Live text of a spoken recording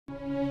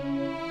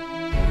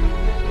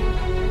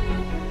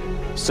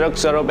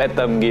Structure of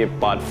atom gi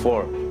part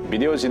 4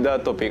 video sida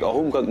topic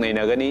ahum kak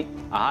nainagani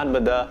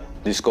ahanbada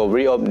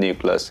discovery of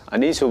nucleus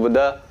ani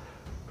subada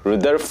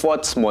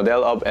Rutherford's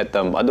model of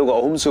atom aduga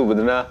ahum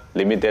subadana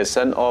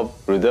limitation of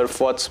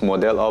Rutherford's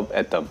model of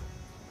atom.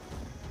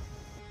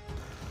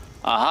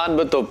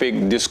 Ahanba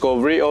topic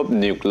discovery of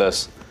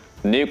nucleus.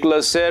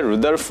 Nucleus se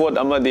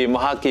Rutherford amadi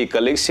mahaki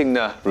colleague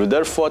singna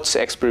Rutherford's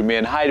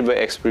experiment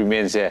haiba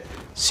experiment se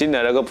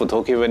sinaraga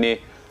puthokibani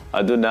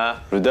aduna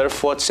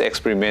Rutherford's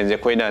experiment je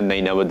koina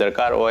nainaba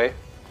darkar oy.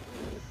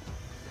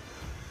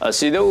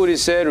 Asida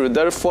urise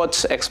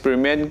Rutherford's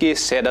experiment ki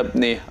setup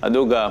ni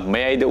aduga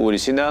mayaida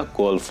urisina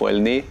gold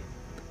foil ni.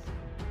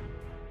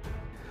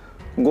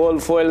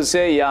 Gold foil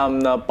se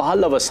yamna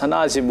pahalaba sana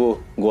sibu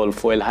gold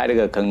foil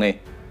hairaga khangnai.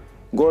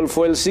 Gold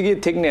foil sigi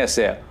thickness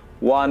se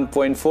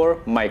 1.4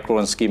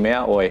 microns ki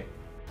maya oy.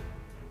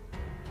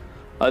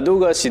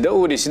 Aduga sida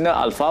urisina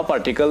alpha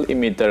particle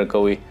emitter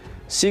kawi.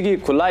 Sigi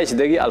khulai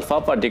sidagi alpha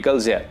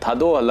particles je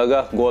thado halaga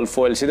gold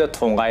foil sida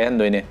thongai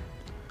handoine.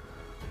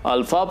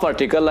 Alpha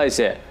particle ai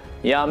se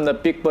yamna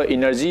pikpa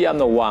energy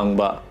yamna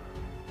wangba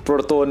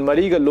proton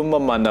mariga lumma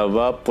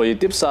manaba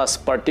positive charge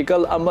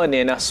particle ama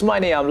nena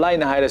smaina yam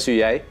laina hairasu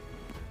yai.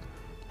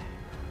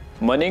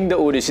 Maning da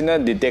urisina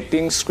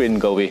detecting screen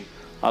kawi.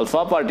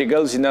 Alpha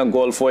particles sina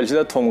gold foil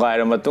sida thongai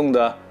ra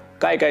matungda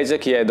kai kai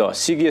jakhiyai do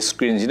sigi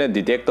screen sina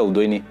detect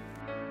tawdoini.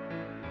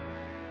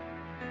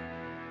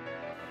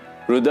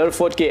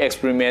 Rutherford ki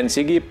experiment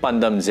sigi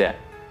pandam je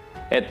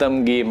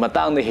atom gi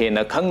matang de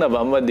hena khangnaba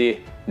amadi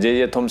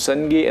je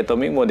Thomson gi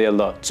atomic model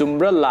do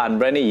chumbra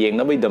lanbra ni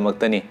yengnabai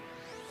damaktani.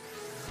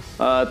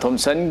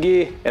 Thomson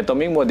gi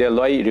atomic model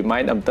loi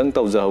remind amtang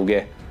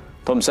tawjahoge.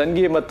 Thomson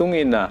gi matung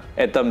ina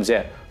atom je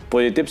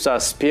positive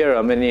charge sphere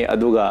amani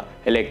aduga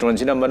electron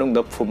sina manung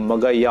da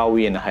phummaga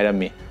yawi na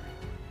hairami.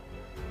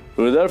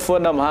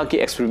 Rutherford na maha ki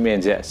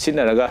experiment je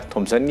sinaraga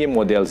Thomson gi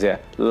model je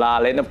la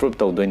lena prove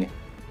tawdoini.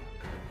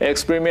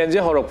 Experiment je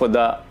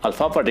horokpada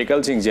alpha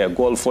particles sing je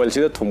gold foil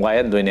sida thumgai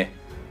andoine.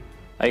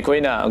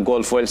 Aikoina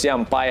gold foil se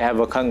am pai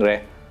have a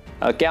khangre.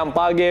 Kyam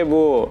page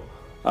bu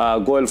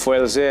gold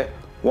foil se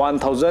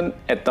 1000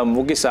 atom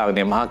bu ki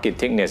sagne maha ki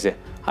thickness se.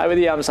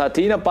 Haibadi am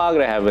sathi na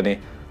pagre have ni.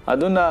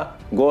 Aduna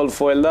gold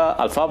foil da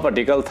alpha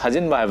particle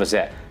thajin ba have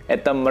se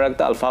atom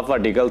marakta alpha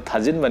particle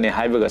thajin bane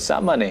haibaga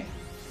samane.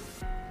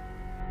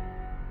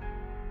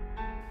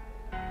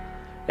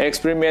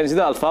 Experiment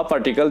sida alpha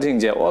particles sing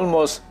je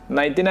almost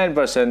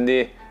 99%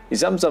 di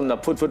isam samna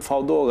phut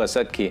phaudo ga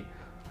satki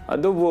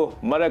adubu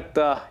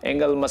marakta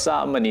angle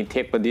masa amani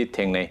thekpadi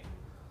thengnai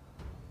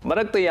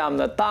marakta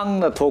yamna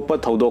tangna thokpa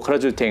thodo khara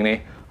ju thengnai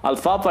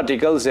alpha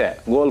particles se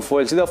gold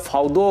foil sida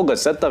phaudo ga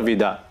satta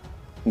vida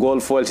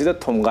gold foil sida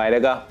thomgai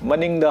raga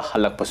maning da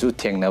halakpa su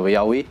thengna ba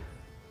yawi.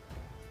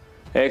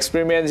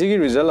 Experiment sigi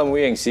result amu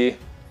yengsi.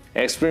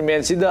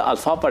 Experiment sida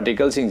alpha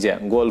particles sing je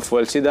gold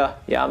foil sida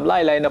yam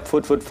lai lai na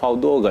phut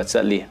phaudo ga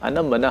chali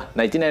anamana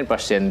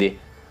 99% di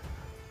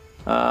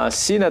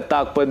sina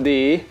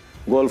takpadi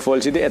gold foil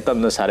sida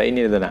atom na sarai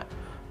ni dana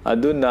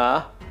aduna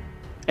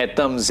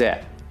atom je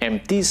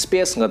empty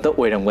space ngata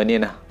oiramgani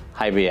na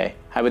haibe yai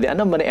haibadi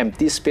anamana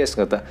empty space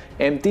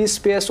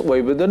space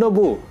oibadana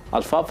bu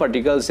alpha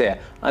particles se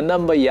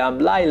anamba yam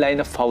lai lai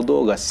na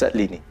phaudo ga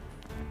chali ni.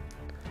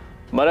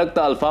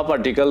 Marakta alpha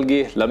particle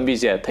gi lambi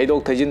je thaidok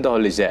thajin da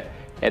holi je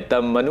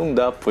atom manung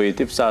da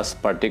positive charge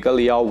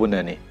particle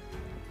yaubunani.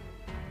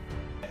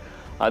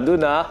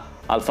 Aduna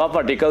alpha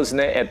particles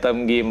ne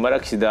atom gi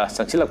marak sida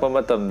sangsilakpa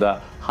matam da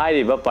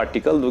hairiba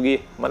particle dugi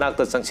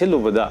manakta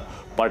sangsilubada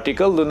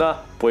particle duna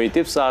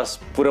positive charge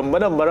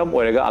purambana maram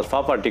oiraga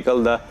alpha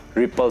particle da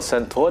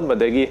repulsion thon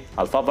madagi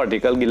alpha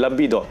particle gi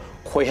lambi do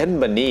khoihan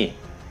bani.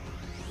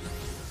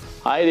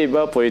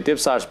 Hairiba positive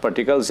charge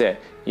particle se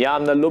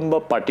yamna lumba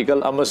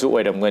particle amasu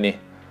oiramgani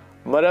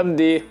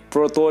maramdi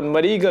proton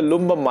mariga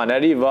lumba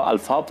manariba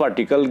alpha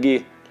particle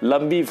gi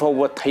lambi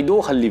fawwa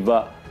thaido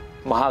halliba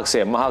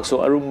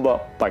mahaksu arumba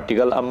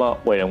particle ama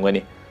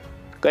oiramgani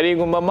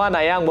karigumba mana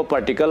yangba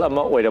particle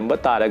ama oiramba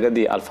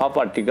taragadi alpha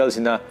particles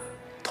ina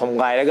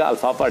thomgairaga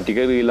alpha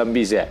particle gi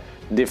lambi se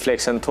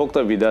deflection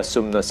thokta vida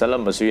sumna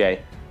salambasu yai.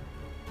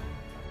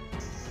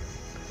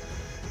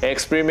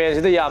 Experiment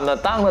sida yamna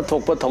tangna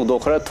thokpa thogdo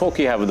khara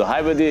thoki habdo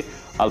haibadi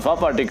alpha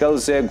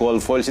particles se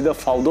gold foil sida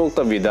phawdok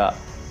ta vida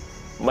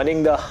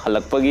maning da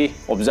halakpagi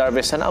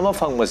observation ama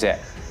phangma se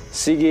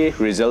sigi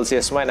result se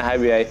smaina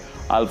haibi ai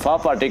alpha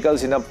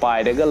particles ina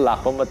pairaga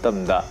lakpa matam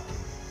da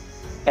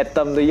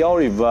atom da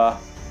yauriba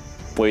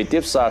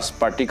positive charge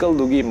particle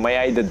dugi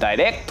mayai da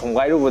direct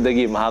thongairu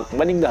bodagi mahak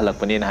maning da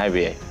halakpani na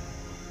haibi ai.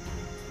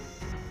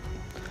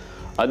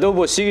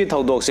 Adobo sigi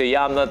thodok se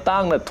yamna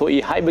tangna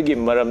thoi haibagi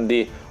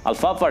maramdi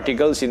alpha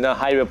particles ina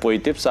haiba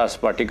positive charge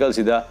particles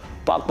ida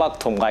pak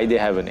thomgai de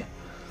habani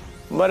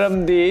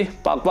maramdi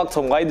pak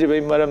thomgai de bai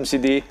maram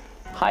sidi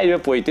haiba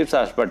positive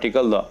charge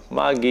particle do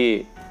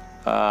magi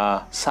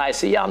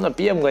size yamna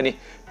pm gani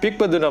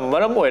pikpaduna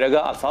maram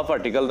oiraga alpha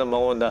particle na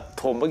magonda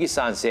thombagi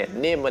chance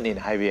nemani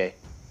haibi ai.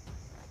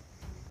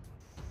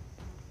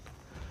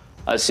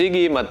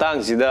 asigi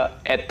matang sida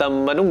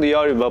atom manung di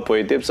yoriba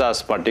positive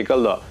charge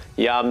particle do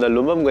yamna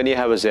lumam gani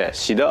habase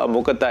sida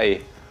amuka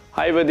tai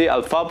haibadi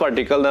alpha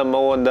particle na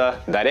maonda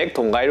direct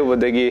thongairu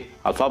badagi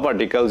alpha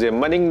particle je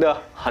maningda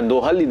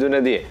hando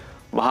haliduna di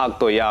mahak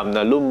to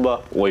yamna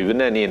lumba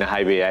oibuna ni na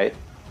haibe yai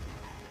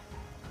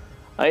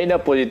aina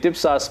positive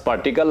charge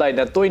particle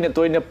aina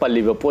toina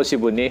paliba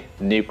possibly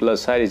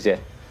nucleus harise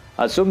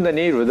asumna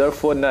ni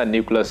Rutherford na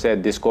nucleus se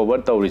discover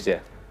tawrise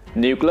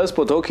nucleus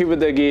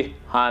pothokibadagi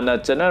hana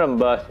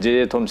chanaramba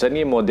J. Thomson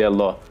ni model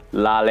lo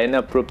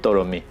lalena prove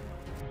tawrami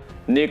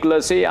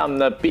nucleus se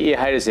yamna pi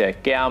harise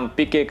kyam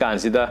pike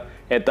kansida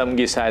atom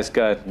gi size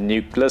ka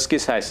nucleus ki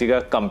size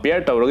ga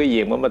compare tawraga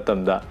yengma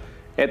matamda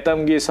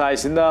atom gi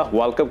size na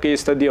world cup ki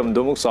stadium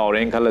dumuk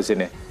saureng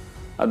khalasine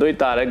adoi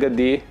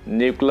taragadi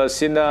nucleus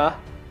sina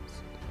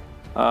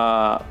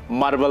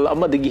marble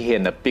amadagi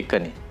hena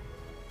pikani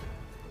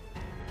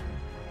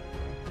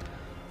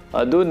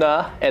aduna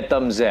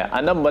atom je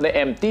anambane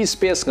empty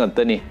space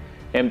ngatani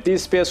empty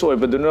space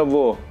oibaduna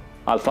bo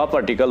alpha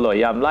particle lo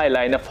yam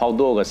lai na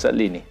phaudo ga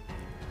satlini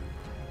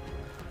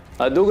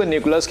aduga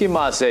nucleus ki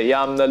mass e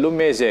yamna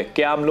lume je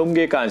kyam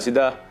lumge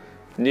kansida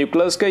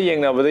nucleus ka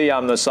yengna bada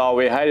yamna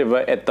sawe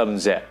haiba atom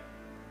je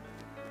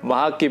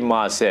mahaki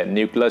mass e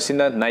nucleus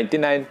ina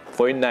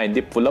 99.9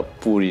 di pull up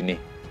purini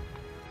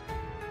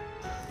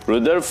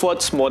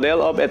Rutherford's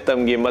model of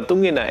atom gi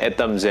matungina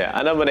atom je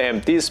anambane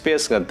empty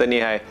space ngatani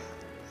hai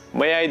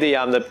mayai de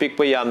yamna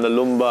pikpa yamna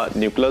lumba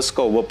nucleus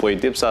ko wa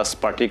positive charge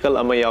particle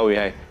ama yawi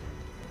hai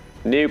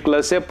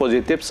nucleus se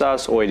positive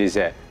charge oiri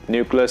je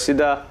nucleus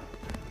sida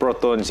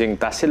proton sing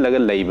tasilaga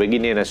leibagi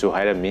ne na su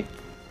hairami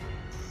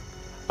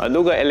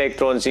aduga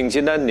electron sing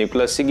sida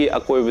nucleus gi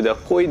akoibada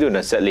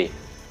koiduna sali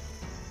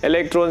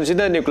electron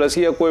sida nucleus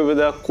gi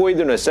akoibada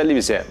koiduna sali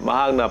bise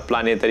mahagna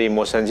planetary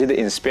motion sida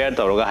inspire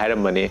tawraga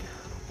hairamani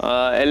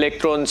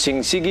electron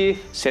sing sigi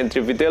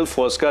centripetal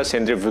force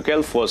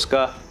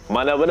ka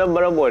manabana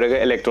maram oiraga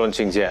electron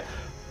sing je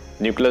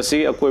nucleus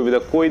gi akoibada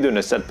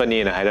koiduna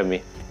satpani na hairami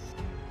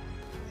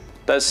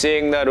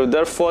tasengna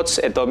Rutherford's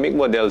atomic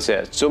model se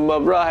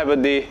chumabra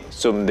habadi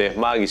chumde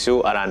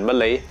magisu aranba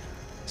lei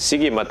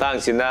sigi matang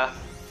sina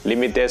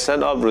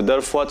limitation of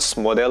Rutherford's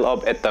model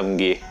of atom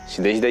gi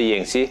sidai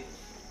yengsi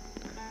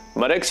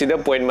marak sida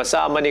point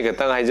masa amani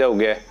katang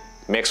haijauge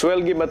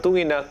Maxwell gi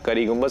matungina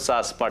karigumba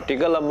charge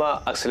particle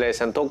ama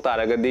acceleration thok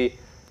taragadi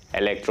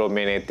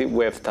electromagnetic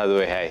wave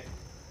thadoi hai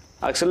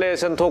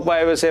acceleration thok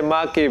pai se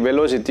ma ki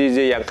velocity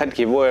je yankhat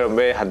ki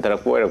boirambe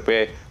hantarak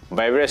boirakpe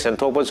vibration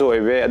thok pa chu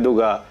oibe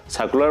aduga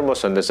circular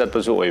motion da chat pa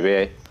chu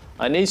oibe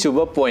ani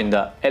suba point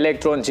da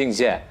electron sing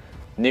je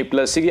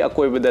nucleus gi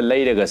akoiba da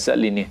leiraga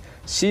chatlini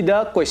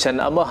sida question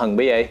ama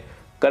hangbe yai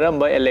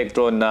karamba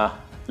electron na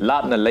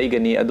lapna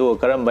leigani adu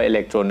karamba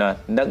electron na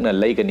nakna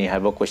leigani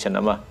haiba question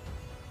ama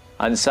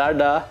answer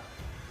da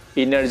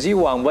energy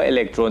wangba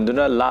electron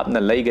duna lapna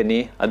leigani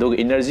adu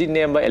energy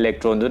nemba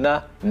electron duna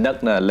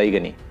nakna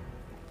leigani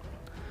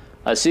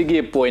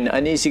asigi point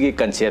ani sigi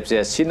concept se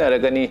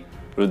sinaragani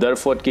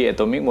Rutherford ki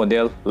atomic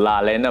model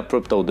lalena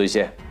prove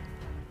tawdoise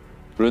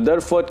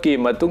Rutherford ki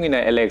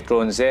matungina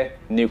electron se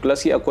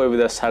nucleus ki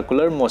akoibada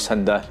circular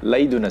motion da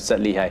leiduna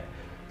chatli hai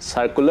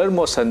circular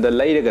motion da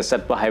leiraga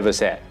chatpa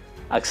haibase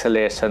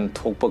acceleration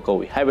thokpa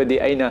kawi haibadi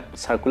aina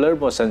circular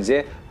motion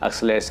je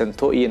acceleration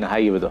thoi na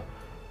haibado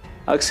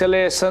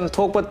acceleration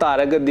thokpa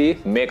taragadi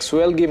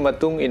Maxwell gi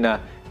matung ina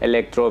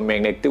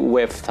electromagnetic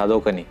wave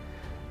thadokani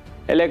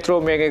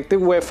electromagnetic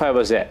wave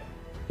haibase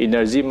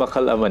energy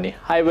makhal amani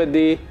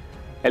haibadi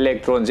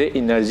electron je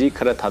energy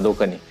khara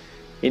thadokani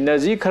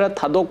energy khara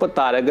thadokpa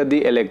taragadi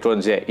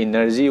electron je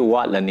energy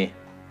watlani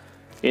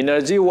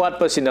energy wat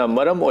pasina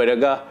maram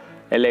oiraga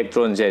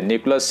electron je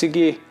nucleus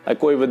gi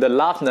akoibada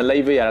lapna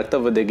leiba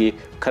yaraktabadagi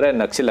khara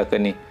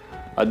naksilakani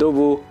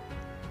adubu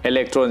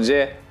electron je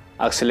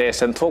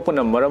acceleration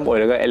thokpana maram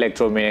oiraga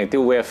electromagnetic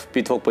wave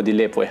pithokpadi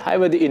lepoi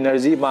haibadi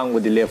energy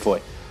mangbadi lepoi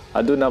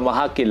aduna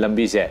mahaki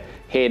lambi je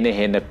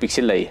hena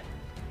pixilai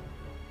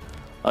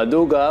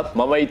aduga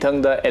mamai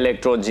thangda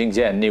electron sing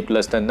je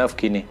nucleus ta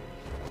nafkini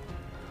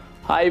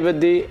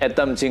haibadi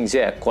atom sing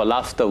je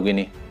collapse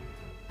tawgini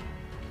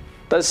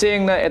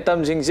tasengna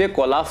atom sing je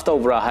collapse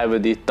tawbra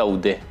haibadi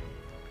tawde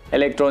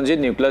electron je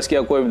nucleus ki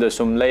akoibda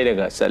sum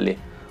leiraga chali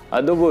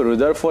adubu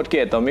Rutherford ki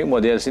atomic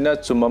model sina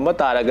chumama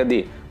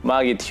taragadi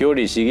magi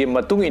theory sigi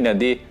matung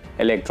inadi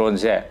electron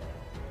je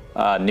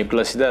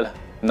nucleus da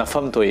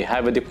nafam toi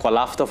haibadi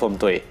collapse ta fam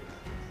toi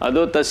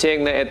ado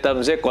tasengna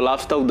atom je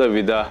collapse tawda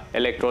vida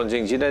electron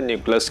sing sina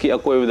nucleus ki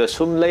akoibda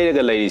sum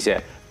leiraga leirise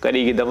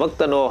karigi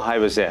damaktano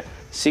haibase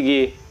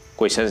sigi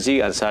question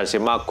si answer se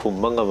ma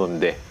khumma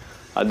ngamamde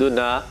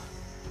aduna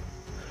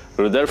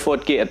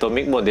Rutherford ki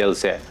atomic model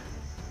se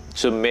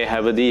summe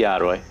haibadi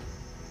yaroi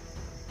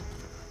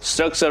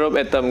structure of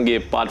atom gi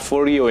part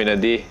 4 gi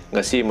oinadi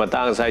ngasi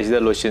matang sai sida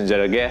losin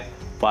jarage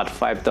part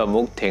 5 ta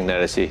muk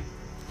thengnarasi